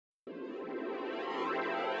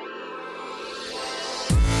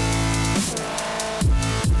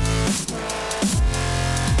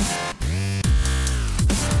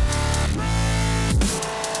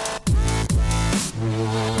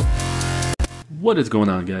What is going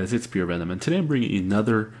on, guys? It's Pure Venom, and today I'm bringing you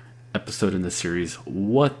another episode in the series,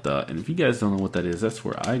 What The? And if you guys don't know what that is, that's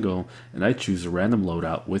where I go and I choose a random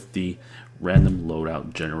loadout with the random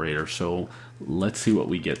loadout generator. So let's see what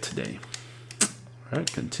we get today.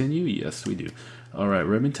 Alright, continue. Yes, we do. Alright,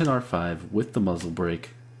 Remington R5 with the muzzle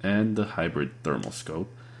brake and the hybrid thermal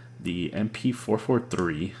scope, the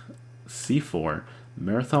MP443, C4,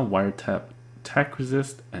 Marathon Wiretap, Tac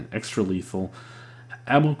Resist, and Extra Lethal,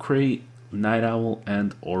 Ammo Crate, Night Owl,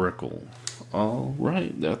 and Oracle.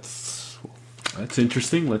 Alright, that's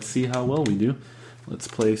interesting. Let's see how well we do. Let's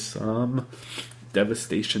play some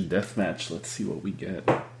Devastation Deathmatch. Let's see what we get.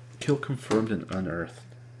 Kill confirmed and unearthed.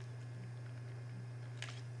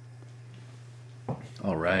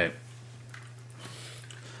 Alright.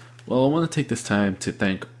 Well, I want to take this time to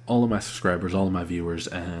thank all of my subscribers, all of my viewers,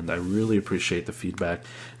 and I really appreciate the feedback.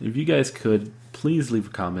 If you guys could, please leave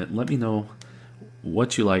a comment. Let me know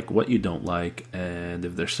what you like, what you don't like, and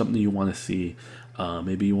if there's something you want to see.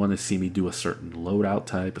 Maybe you want to see me do a certain loadout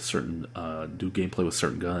type, a certain do gameplay with a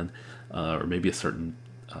certain gun, or maybe a certain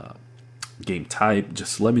game type.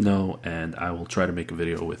 Just let me know, and I will try to make a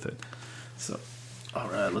video with it. So, all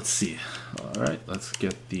right, let's see. All right, let's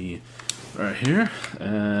get the right here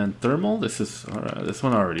and thermal. This is all right. This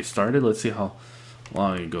one already started. Let's see how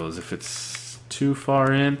long it goes. If it's too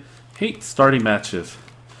far in, hate starting matches.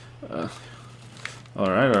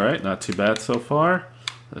 Alright, not too bad so far.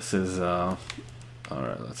 This is, alright,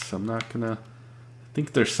 I'm not gonna, I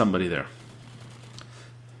think there's somebody there.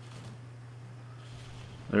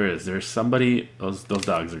 There's somebody, those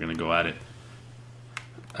dogs are gonna go at it.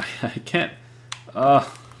 I can't,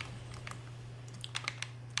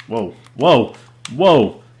 whoa,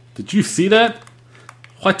 did you see that?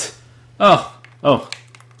 What? Oh,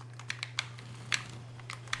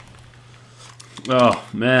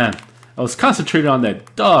 man. I was concentrated on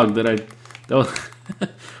that dog that was,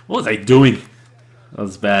 what was I doing? That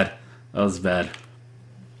was bad.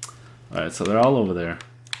 Alright, so they're all over there.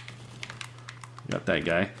 Got that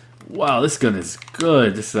guy. Wow, this gun is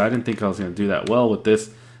good. I didn't think I was going to do that well with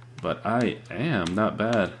this, but I am. Not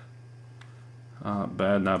bad. Not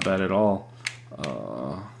bad at all.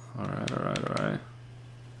 Alright.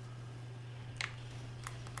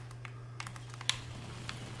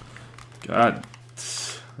 God.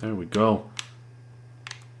 There we go.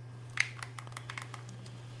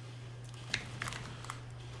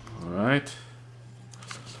 All right.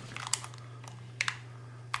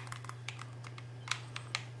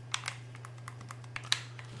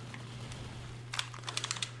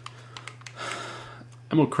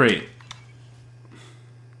 Ammo crate.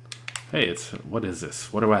 Hey, what is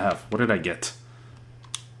this? What do I have? What did I get?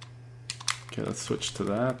 Okay, let's switch to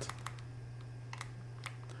that.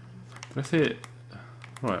 Did I say it?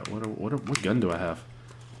 What gun do I have?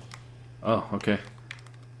 Oh, okay.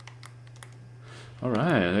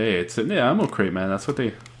 Alright, hey, it's in the ammo crate, man. That's what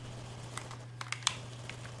they...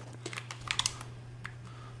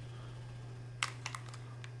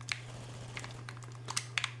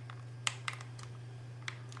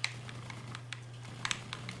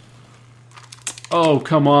 Oh,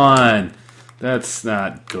 come on! That's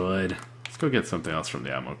not good. Let's go get something else from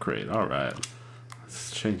the ammo crate. Alright.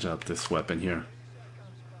 Let's change out this weapon here.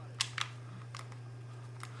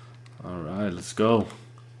 Alright, let's go.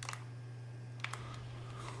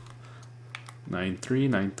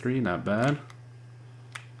 9.3, not bad.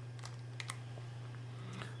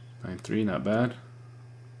 9.3, not bad.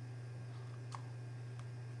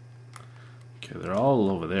 Okay, they're all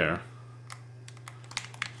over there.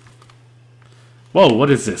 Whoa, what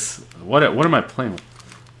is this? What am I playing with?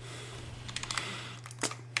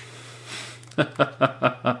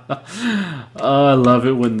 Oh, I love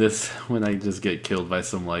it when I just get killed by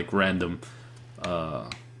some like random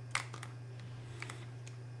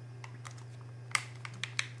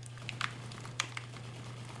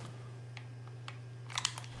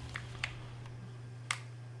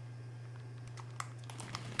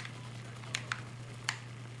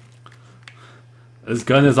This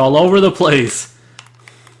gun is all over the place.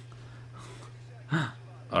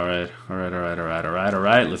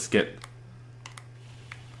 Alright, let's get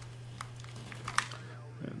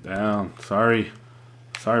down. Sorry,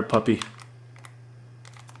 puppy.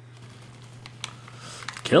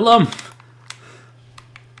 Kill him.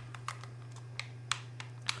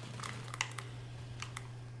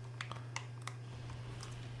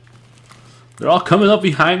 They're all coming up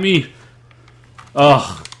behind me.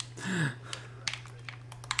 Oh.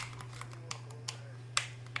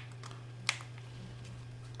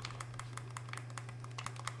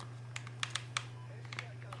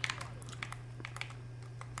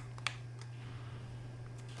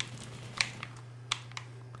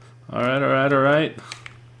 Alright, alright, alright.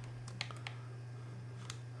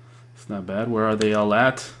 It's not bad. Where are they all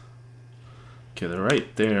at? Okay, they're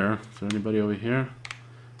right there. Is there anybody over here?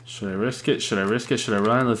 Should I risk it? Should I risk it? Should I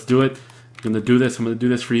run? Let's do it. I'm gonna do this. I'm gonna do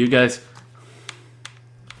this for you guys.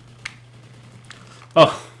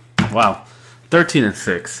 Oh, wow. 13 and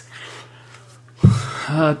 6.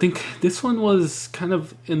 I think this one was kind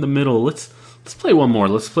of in the middle. Let's play one more.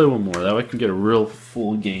 Let's play one more. That way I can get a real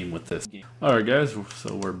full game with this. Alright guys,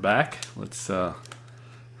 so we're back. Let's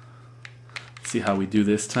see how we do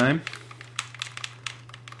this time.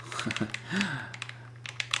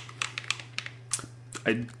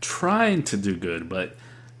 I'm trying to do good, but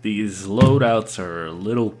these loadouts are a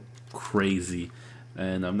little crazy,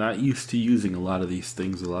 and I'm not used to using a lot of these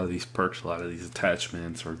things, a lot of these perks, a lot of these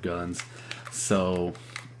attachments or guns, so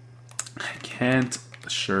I can't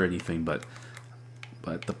assure anything, but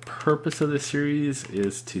the purpose of this series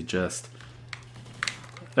is to just...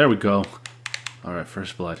 There we go. Alright,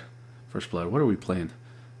 first blood. First blood. What are we playing?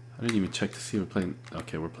 I didn't even check to see if we're playing...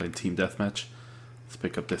 Okay, we're playing Team Deathmatch. Let's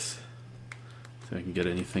pick up this. See if I can get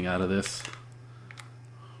anything out of this.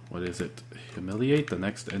 What is it? Humiliate the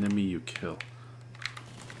next enemy you kill.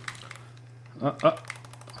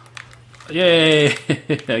 Yay!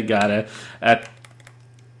 I got it. I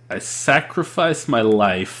sacrificed my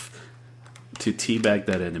life to teabag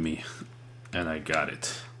that enemy. And I got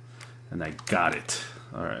it. And I got it.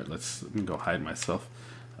 Alright, let me go hide myself.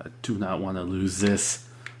 I do not want to lose this.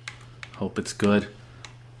 Hope it's good.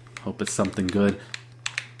 Hope it's something good.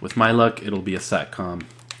 With my luck, it'll be a SATCOM.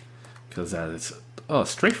 Because that is... Oh,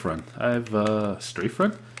 strafe run. I have strafe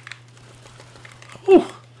run? Ooh!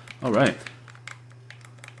 Alright.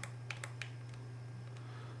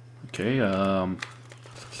 Okay, oh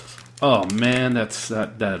man,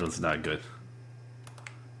 that was not good.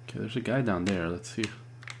 Okay, there's a guy down there. Let's see.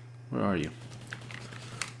 Where are you?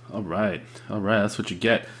 Alright. Alright, that's what you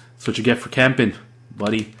get. That's what you get for camping,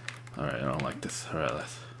 buddy. Alright, I don't like this. Alright,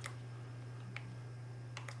 let's...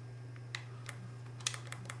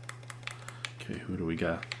 Okay, who do we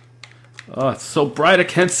got? Oh, it's so bright I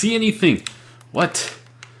can't see anything. What?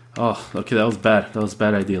 Oh, okay, that was bad. That was a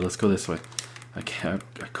bad idea. Let's go this way. I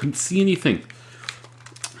couldn't see anything.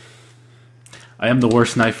 I am the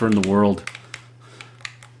worst knifer in the world.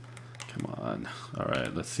 Come on.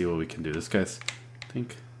 Alright, let's see what we can do. This guy's... I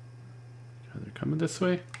think... They're coming this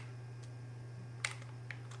way?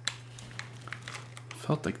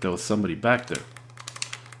 Felt like there was somebody back there.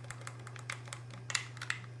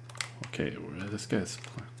 Okay, where this guy's...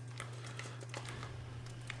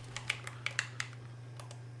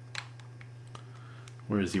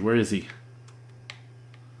 Where is he? Where is he?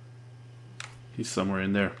 He's somewhere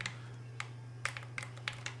in there.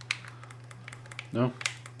 No?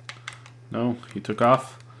 No? He took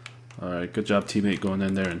off? Alright, good job teammate going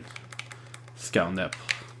in there and scouting that.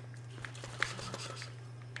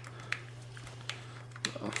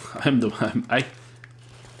 I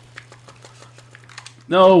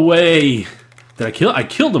No way! Did I kill? I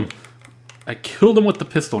killed him! I killed him with the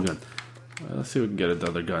pistol gun. Let's see if we can get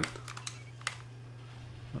another gun.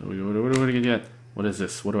 What are we gonna get? What is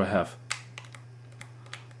this? What do I have?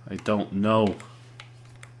 I don't know.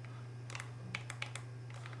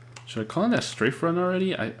 Should I call in that strafe run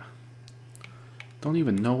already? I don't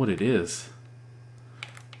even know what it is.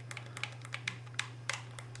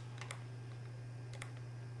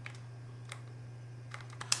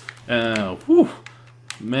 Whew.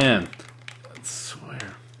 Man. I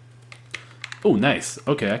swear. Oh, nice.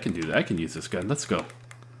 Okay, I can do that. I can use this gun. Let's go.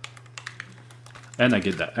 And I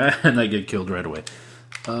get that. And I get killed right away.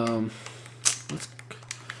 Let's...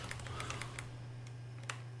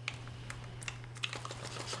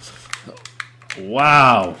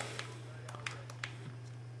 Wow.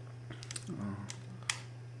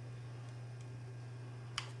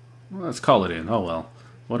 Well, let's call it in. Oh well.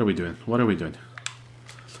 What are we doing? What are we doing?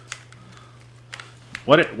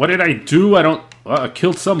 What did I do? I don't... I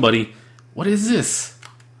killed somebody. What is this?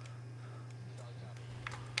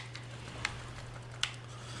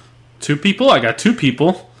 Two people? I got two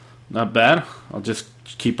people. Not bad. I'll just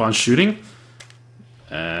keep on shooting.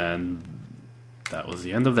 And that was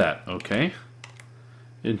the end of that. Okay.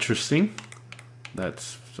 Interesting.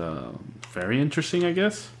 That's very interesting, I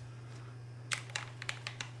guess.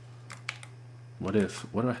 What is...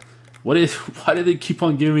 Why do they keep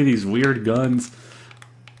on giving me these weird guns?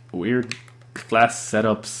 Weird class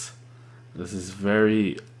setups. This is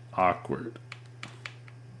very awkward.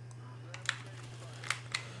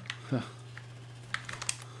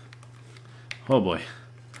 Oh boy.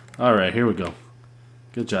 Alright, here we go.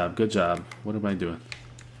 Good job, good job. What am I doing?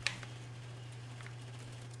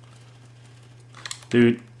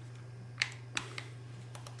 Dude,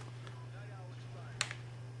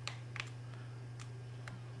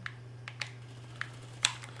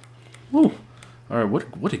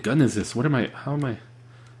 Alright, what a gun is this? What am I... How am I...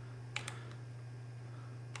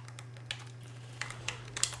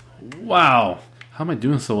 Wow! How am I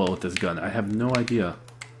doing so well with this gun? I have no idea.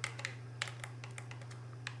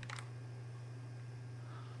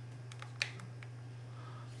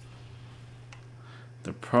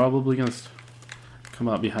 They're probably gonna come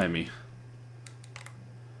out behind me.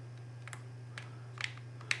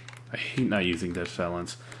 I hate not using dead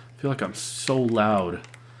silence. I feel like I'm so loud.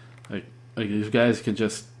 Like these guys can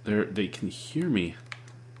just... They can hear me.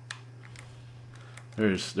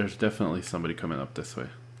 There's definitely somebody coming up this way.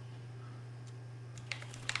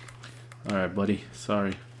 Alright, buddy.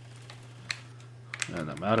 Sorry. And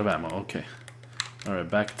I'm out of ammo. Okay. Alright,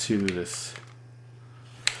 back to this.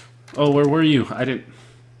 Oh, where were you? I didn't...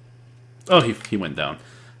 Oh, he went down.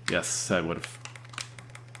 Yes, I would have...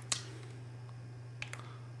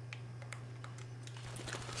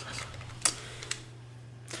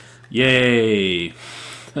 Yay!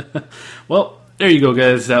 Well, there you go,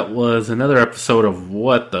 guys. That was another episode of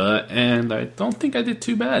What The, and I don't think I did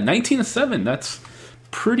too bad. 19-7, that's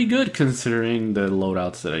pretty good considering the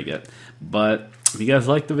loadouts that I get. But if you guys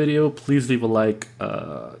liked the video, please leave a like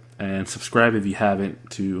and subscribe if you haven't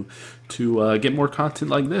to get more content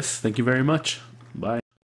like this. Thank you very much.